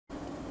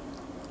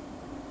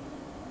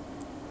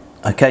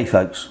Okay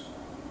folks,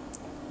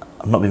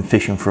 I've not been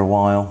fishing for a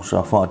while,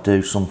 so I thought I'd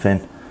do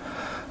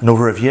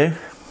another review.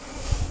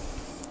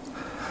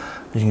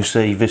 As you can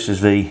see, this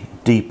is the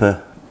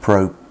Deeper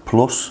Pro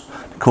Plus.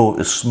 They call it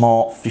the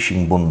Smart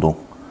Fishing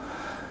Bundle.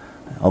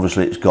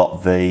 Obviously it's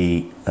got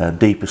the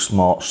Deeper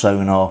Smart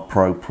Sonar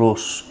Pro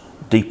Plus,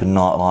 Deeper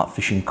Nightlight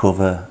Fishing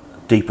Cover,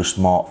 Deeper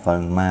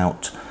Smartphone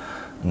Mount,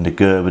 and the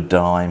Gerber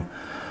Dime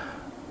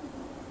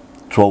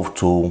 12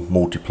 tool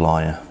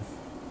multiplier.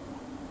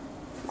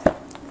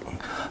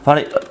 I've had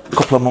it a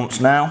couple of months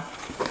now.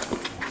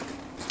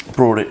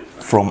 Brought it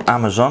from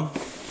Amazon,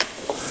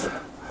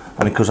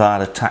 and because I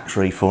had a tax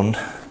refund,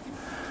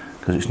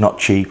 because it's not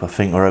cheap, I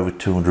think we're over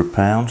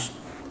 £200.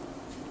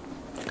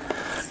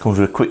 Comes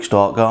with a quick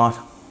start guide.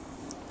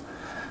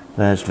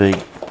 There's the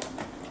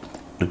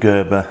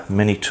Gerber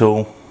mini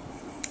tool.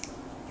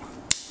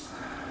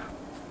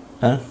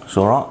 Yeah, it's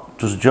alright,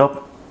 does the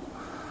job.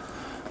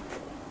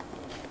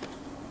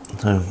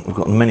 So we've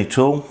got the mini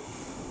tool.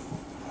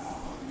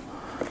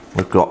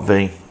 We've got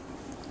the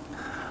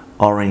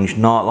orange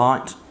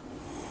nightlight,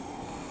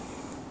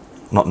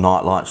 not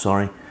nightlight,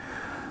 sorry,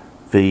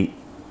 the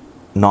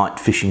night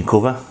fishing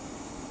cover.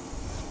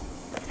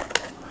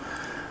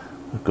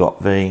 We've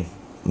got the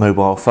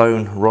mobile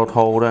phone rod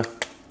holder,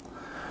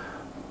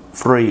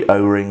 3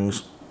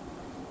 O-rings,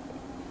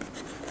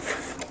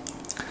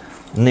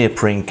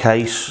 neoprene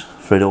case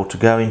for it all to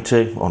go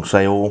into. I'd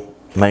say all,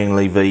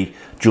 mainly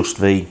just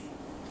the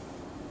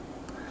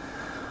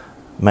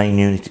main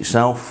unit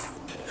itself.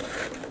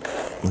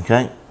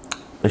 Okay,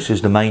 this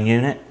is the main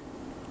unit.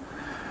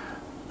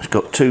 It's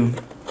got 2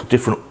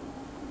 different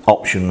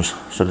options.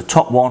 So the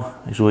top one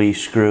is where you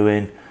screw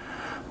in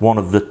one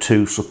of the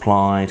 2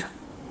 supplied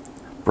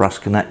brass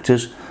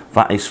connectors.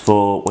 That is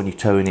for when you're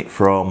towing it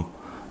from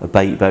a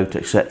bait boat,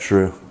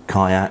 etc.,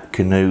 kayak,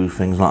 canoe,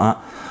 things like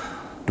that.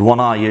 The one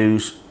I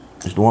use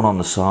is the one on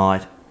the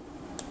side,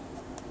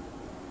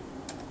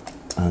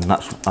 and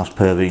that's as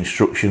per the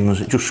instructions.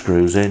 It just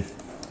screws in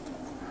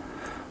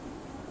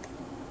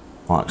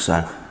like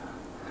so.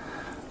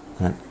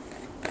 And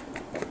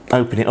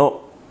open it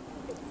up.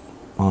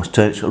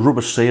 It's a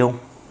rubber seal,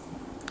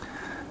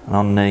 and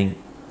on the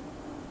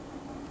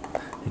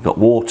you've got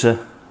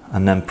water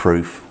and then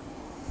proof.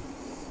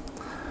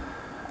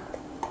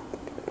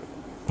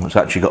 It's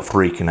actually got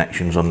 3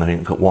 connections underneath.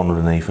 It's got one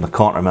underneath, and I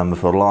can't remember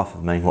for the life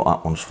of me what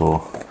that one's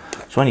for.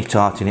 So when you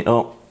tighten it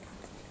up,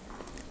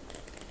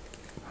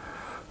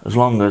 as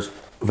long as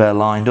they're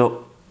lined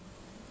up,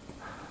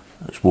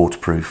 it's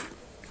waterproof.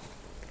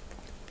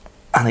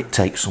 And it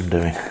takes some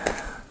doing.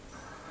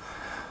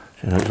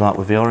 So it looks like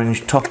with the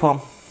orange top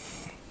on,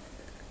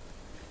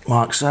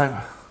 like so.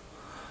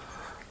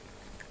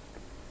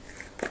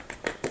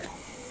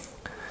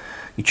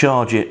 You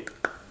charge it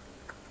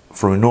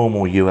through a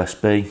normal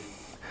USB.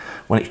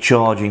 When it's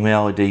charging, the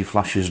LED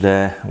flashes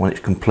there. When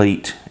it's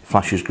complete, it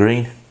flashes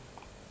green.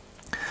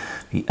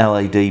 The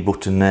LED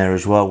button there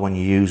as well. When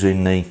you're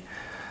using the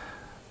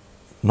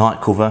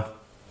night cover,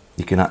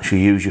 you can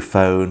actually use your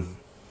phone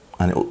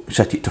and it'll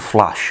set it to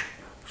flash.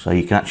 So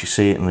you can actually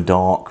see it in the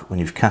dark when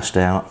you've cast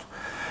out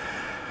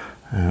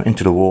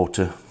into the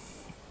water,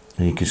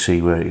 and you can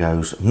see where it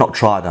goes. I've not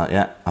tried that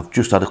yet. I've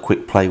just had a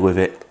quick play with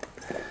it.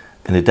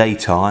 In the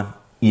daytime,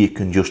 you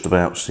can just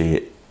about see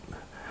it.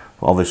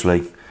 But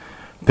obviously,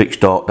 pitch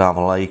dark down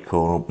the lake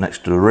or up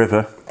next to the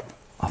river,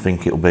 I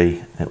think it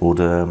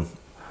would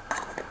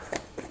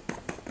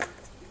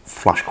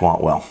flash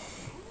quite well.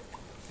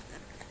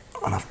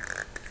 And I've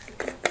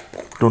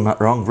done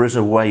that wrong. There is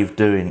a way of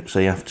doing it, so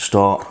you have to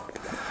start.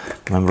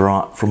 Remember,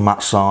 right from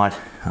that side,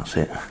 that's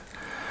it,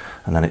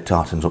 and then it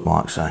tightens up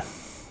like so.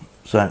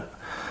 So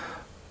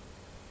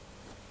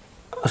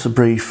that's a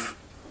brief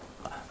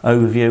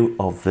overview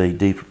of the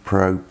Deeper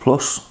Pro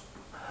Plus.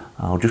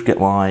 I'll just get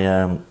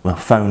my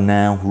phone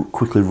now,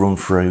 quickly run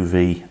through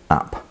the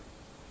app.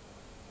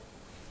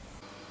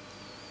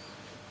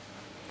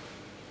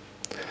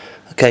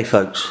 Okay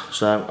folks,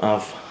 so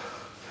I've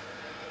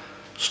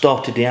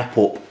started the app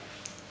up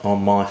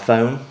on my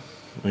phone.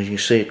 As you can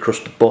see across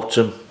the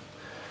bottom,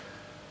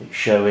 it's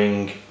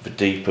showing the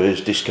Deeper is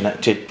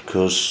disconnected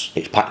because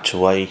it's packed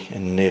away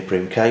in the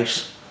neoprene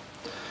case.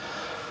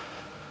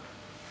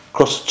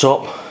 Across the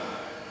top,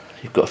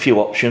 you've got a few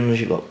options.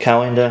 You've got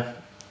calendar,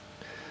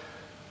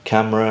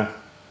 camera,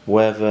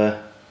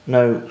 weather,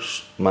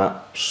 notes,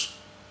 maps,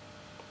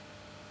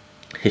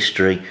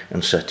 history,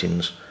 and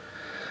settings.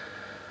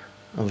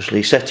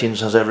 Obviously, settings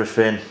has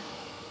everything.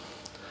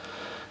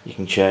 You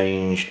can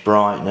change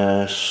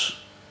brightness,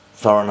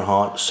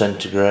 Fahrenheit,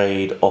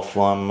 centigrade,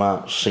 offline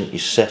maps, sync your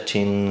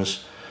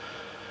settings,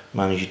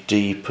 manage your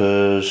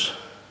deepers,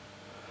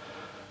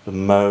 the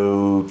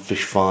mode,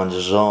 fish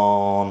finders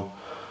on,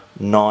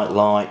 night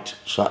light,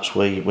 so that's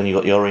where when you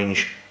got the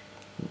orange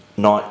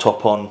night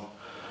top on,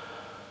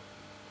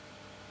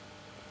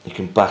 you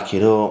can back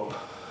it up.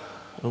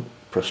 Oh,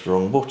 press the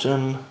wrong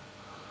button.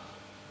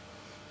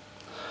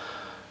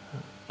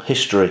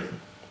 History.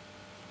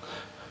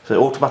 So it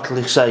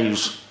automatically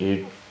saves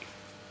you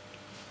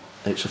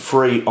It's a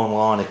free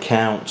online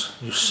account.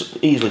 You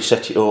easily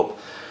set it up,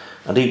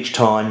 and each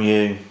time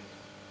you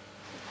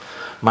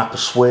map a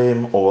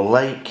swim or a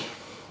lake,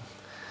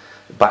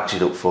 it backs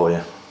it up for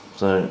you.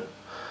 So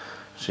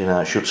see now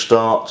it should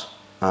start,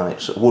 and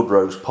it's at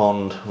Woodrose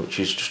Pond, which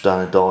is just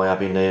down in Dye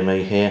Abbey near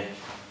me here.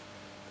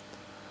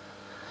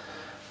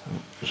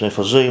 So if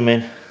I zoom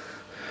in,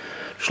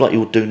 just like you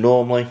would do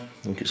normally,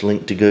 I think it's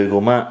linked to Google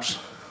Maps.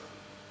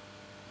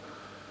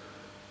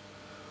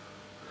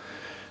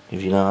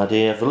 Gives you an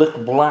idea. The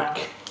little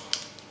black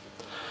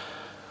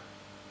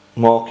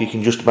mark you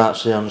can just about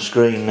see on the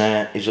screen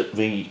there is at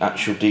the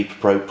actual Deeper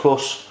Pro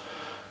Plus,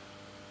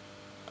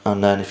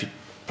 and then if you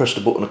press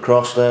the button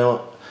across there,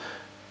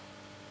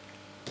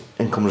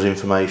 in comes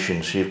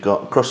information. So you've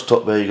got across the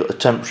top there, you've got the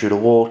temperature of the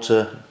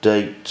water,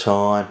 date,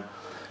 time,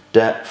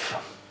 depth.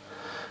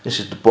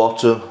 This is the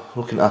bottom.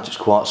 Looking at it, it's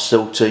quite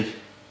silty.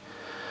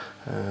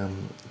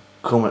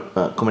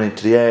 Coming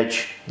into the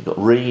edge, you've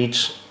got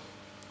reeds.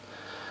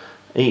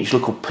 Each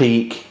little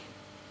peak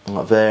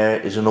like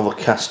there is another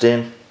cast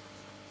in.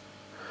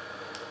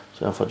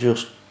 So if I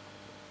just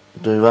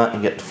do that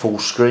and get the full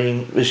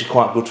screen, this is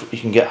quite good. You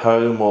can get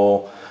home,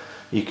 or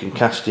you can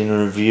cast in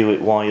and review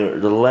it while you're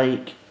at the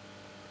lake.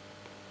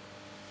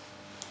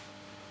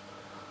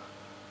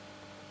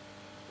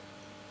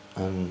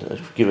 And if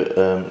you give it,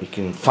 you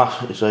can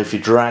fast. So if you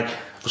drag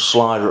the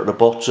slider at the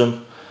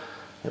bottom,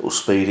 it will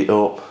speed it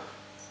up.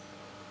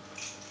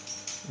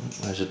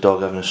 There's a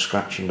dog having a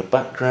scratch in the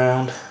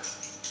background.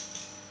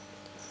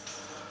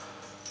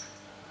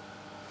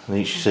 And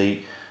you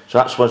see, so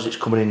that's as it's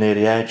coming in near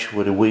the edge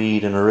where the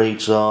weed and the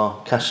reeds are,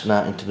 casting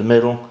out into the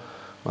middle,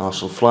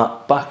 nice and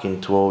flat, back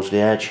in towards the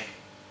edge.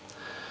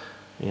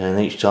 Yeah, and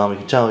each time you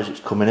can tell as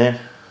it's coming in.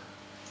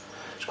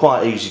 It's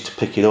quite easy to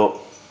pick it up.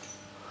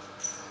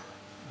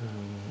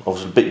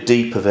 Obviously a bit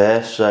deeper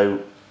there, so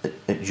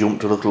it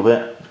jumped a little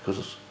bit,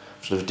 because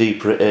so the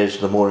deeper it is,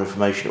 the more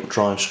information it will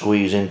try and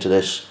squeeze into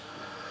this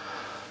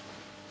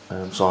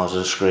size of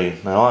the screen.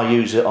 Now I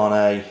use it on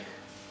a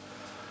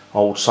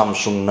old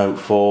Samsung Note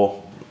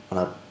 4 and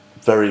had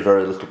very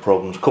little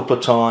problems. A couple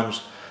of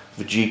times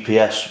the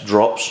GPS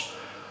drops,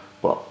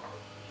 but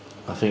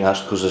I think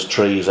that's because there's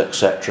trees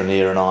etc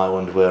near an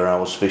island where I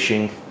was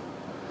fishing.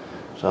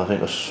 So I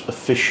think a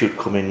fish should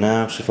come in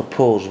now. So if I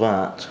pause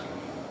that,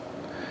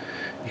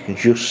 you can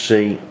just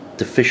see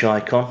the fish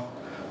icon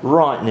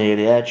right near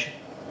the edge,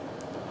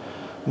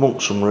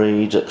 amongst some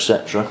reeds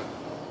etc.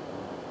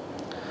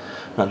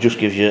 That just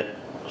gives you,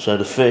 so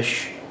the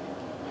fish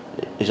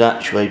is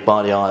actually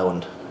by the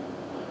island,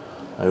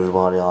 over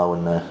by the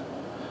island there.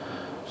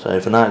 So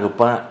if I now go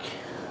back,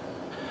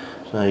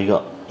 so you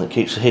got, it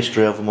keeps the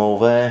history of them all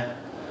there.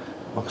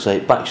 Like I say,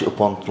 it backs it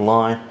up onto the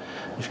line.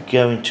 If you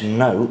go into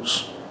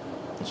notes,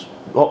 it's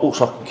what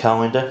looks like a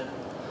calendar,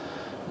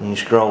 and you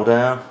scroll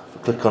down, if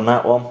you click on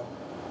that one,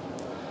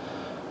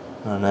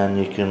 and then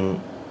you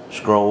can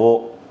scroll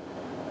up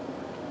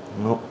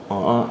and up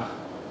like that.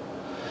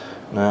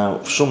 Now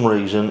for some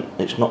reason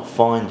it's not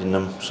finding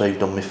them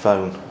saved on my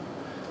phone.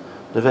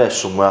 They're there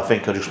somewhere. I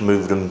think I just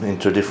moved them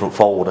into a different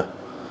folder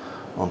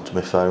onto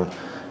my phone.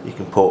 You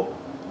can put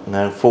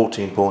now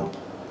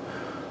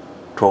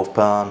 14.12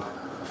 pound,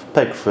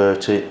 peg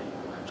 30.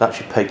 It's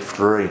actually peg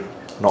 3,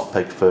 not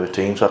peg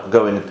 13. So I can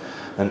go in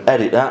and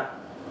edit that.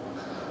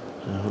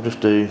 So I'll just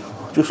do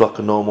just like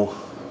a normal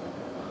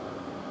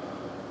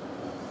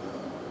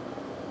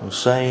and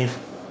save.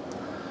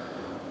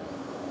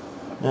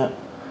 Yeah.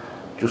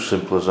 Just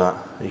simple as that.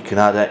 You can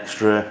add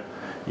extra,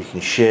 you can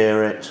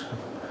share it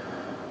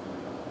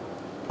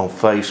on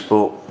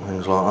Facebook,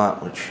 things like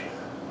that, which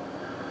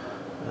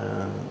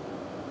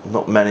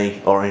not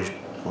many orange.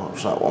 What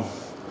was that one?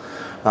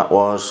 That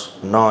was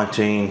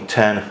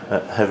 1910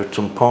 at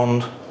Heverton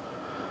Pond.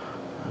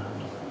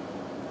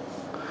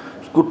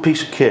 It's a good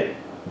piece of kit.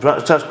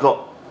 But it has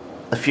got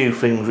a few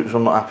things which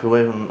I'm not happy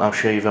with, and I'll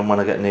show you them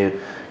when I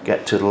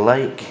get to the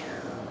lake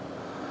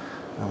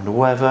and the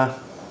weather.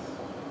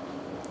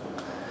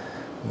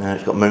 Now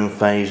it's got moon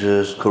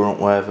phases, current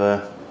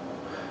weather,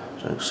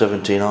 so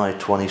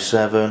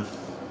 17I27,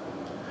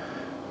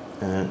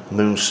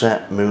 moon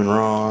set, moon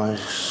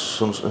rise,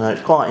 sunset. Now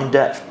it's quite in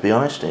depth, to be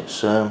honest. It's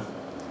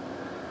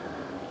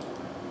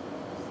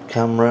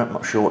camera. I'm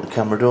not sure what the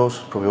camera does.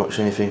 Probably won't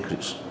see anything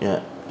because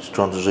it's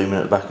trying to zoom in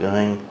at the back of the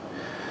thing.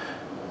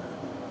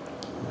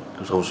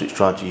 Because obviously it's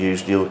trying to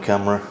use the other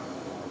camera.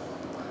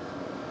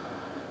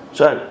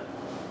 So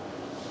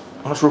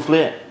that's roughly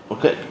it. We'll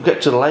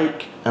get to the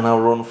lake and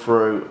I'll run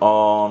through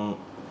on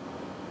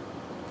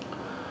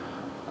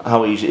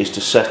how easy it is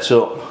to set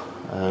up,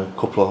 a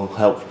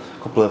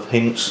couple of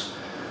hints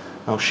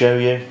I'll show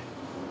you.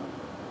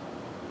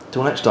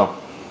 Till next time.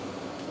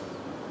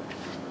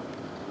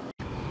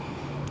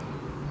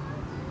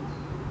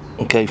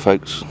 Okay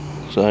folks,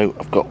 so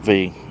I've got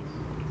the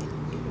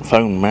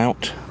phone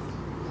mount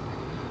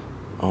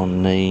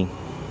on the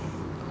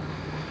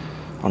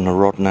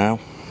rod now.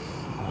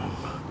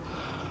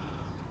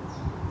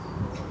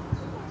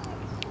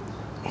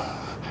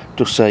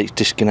 Just say it's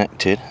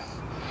disconnected.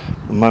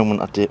 The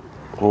moment I dip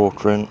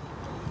water in,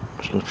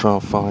 Just going to try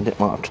and find it.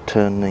 Might have to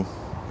turn the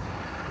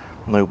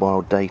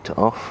mobile data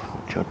off,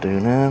 which I'll do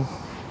now.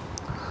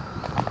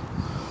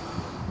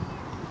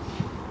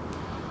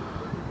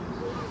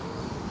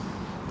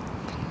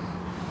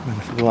 And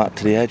if I go out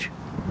to the edge,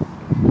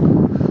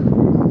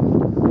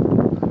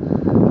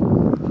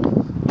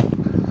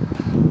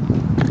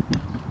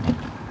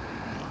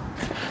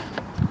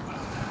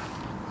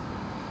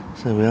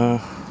 so there we are.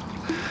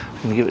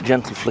 I'm going to give it a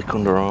gentle flick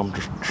underarm,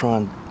 just try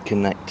and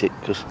connect it,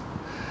 because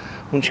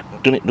once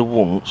you've done it the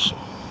once,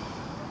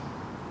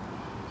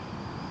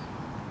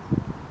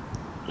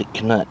 it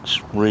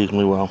connects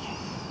reasonably well.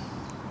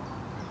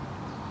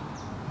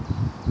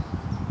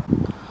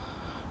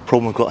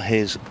 Problem I've got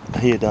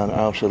here down at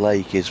House of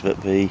Lake is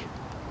that the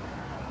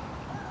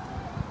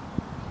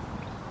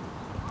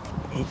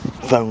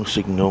phone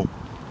signal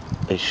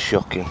is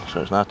shocking,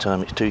 so it's now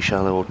telling me it's too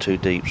shallow or too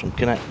deep, so I'm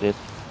connected.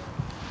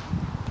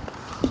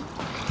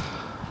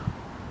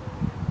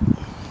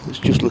 Let's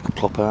just look a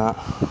plop out.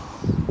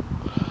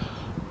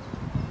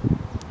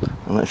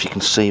 I don't know if you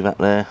can see that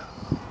there.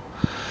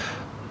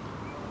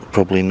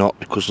 Probably not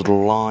because of the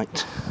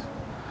light.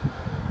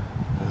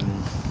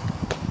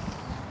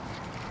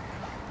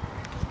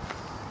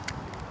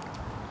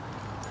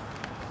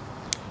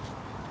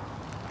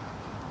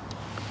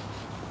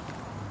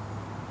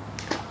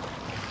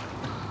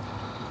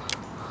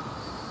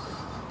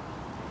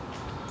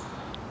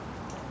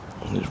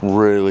 It's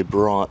really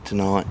bright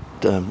tonight.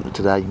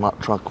 Today you might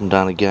try and come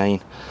down again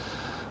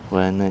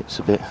when it's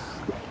a bit.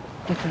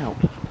 Get out!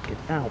 Get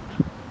out!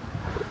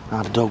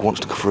 Now the dog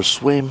wants to go for a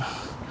swim.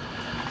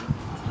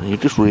 You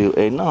just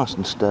really nice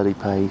and steady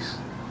pace,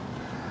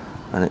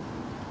 and it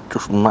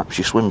just maps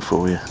your swim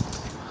for you.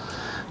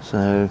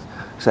 So,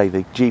 say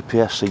the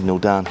GPS signal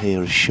down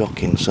here is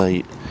shocking. So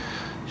you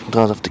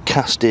sometimes have to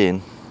cast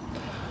in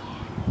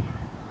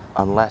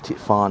and let it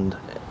find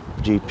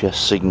the GPS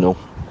signal.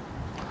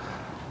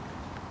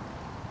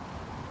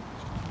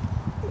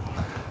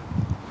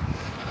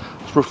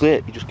 That's roughly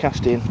it. You just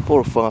cast in 4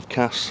 or 5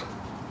 casts,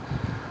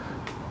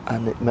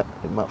 and it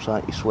maps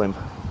out your swim.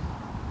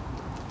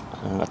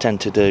 I tend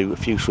to do a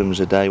few swims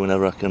a day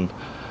whenever I can,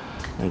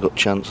 I've got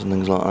chance and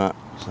things like that.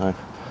 So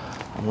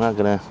I'm now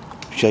going to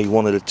show you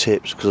one of the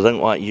tips, because I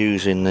don't like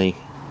using the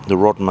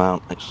rod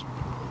mount.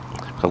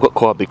 I've got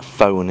quite a big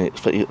phone, it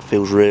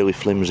feels really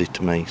flimsy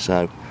to me,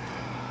 so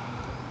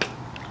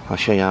I'll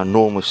show you how I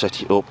normally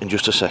set it up in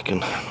just a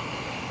second.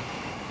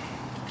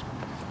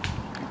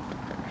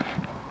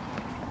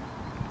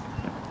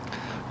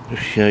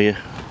 Just show you,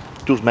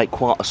 it does make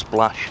quite a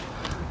splash.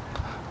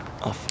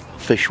 I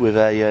fish with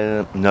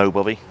a no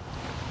bobby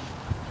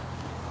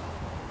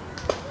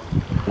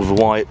with a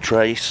Wyatt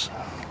trace,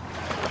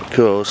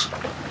 because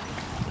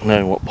I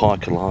know what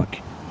pike are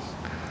like.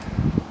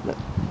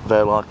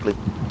 They're likely.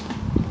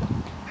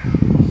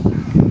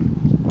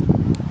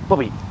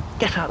 Bobby,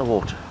 get out of the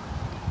water.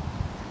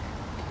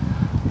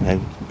 You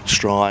know,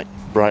 strike,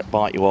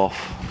 bite you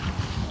off.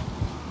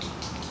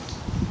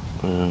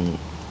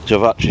 So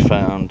I've actually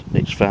found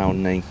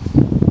the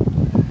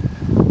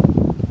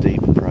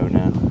Deeper Pro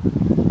now.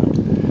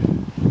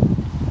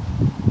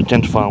 You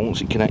tend to find once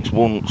it connects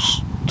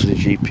once to the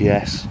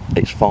GPS,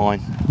 it's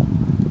fine.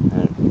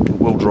 It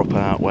will drop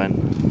out when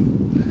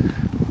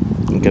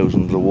it goes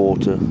under the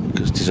water,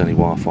 because it is only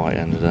Wi-Fi at the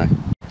end of the day.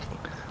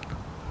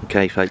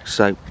 Okay folks,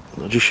 so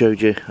I just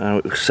showed you how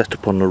it was set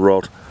up on the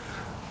rod,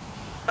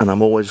 and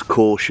I'm always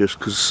cautious,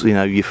 because you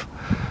know your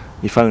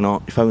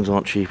phones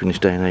aren't cheap in this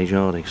day and age,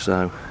 are they?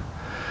 So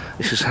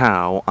this is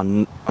how I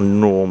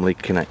normally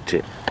connect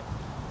it.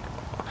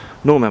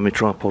 Normally I have my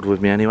tripod with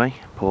me anyway,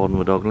 pardon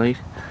the dog lead,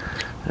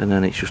 and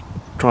then it's just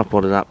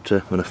tripod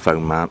adapter and a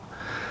phone mount,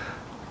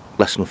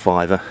 less than a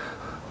 £5. I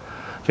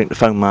think the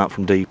phone mount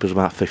from Deeper is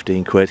about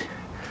 15 quid.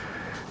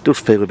 It does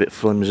feel a bit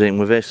flimsy, and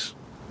with this,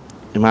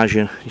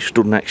 imagine you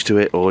stood next to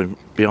it or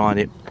behind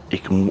it, you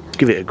can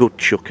give it a good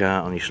chuck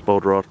out on your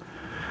spod rod.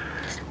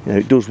 You know,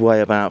 it does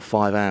weigh about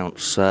 5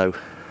 ounce, so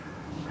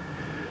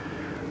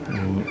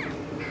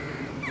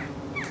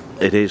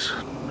it is,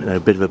 you know, a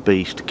bit of a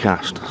beast to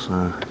cast.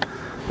 So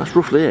that's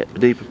roughly it, the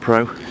Deeper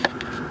Pro.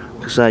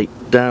 Like I say,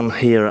 down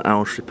here at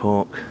Alsbury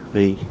Park,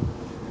 the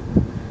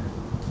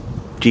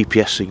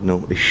GPS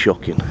signal is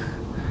shocking.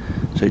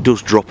 So it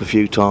does drop a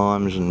few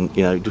times, and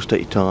you know, it does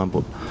take your time,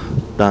 but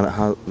down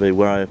at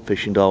where I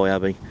fish in Derby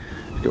Abbey,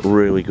 it's got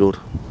really good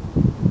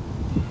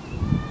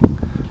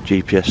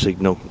GPS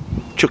signal.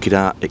 Chuck it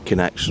out, it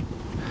connects,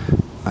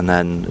 and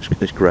then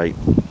it's great.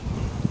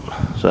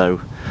 So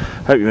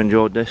hope you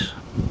enjoyed this.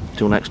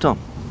 Till next time.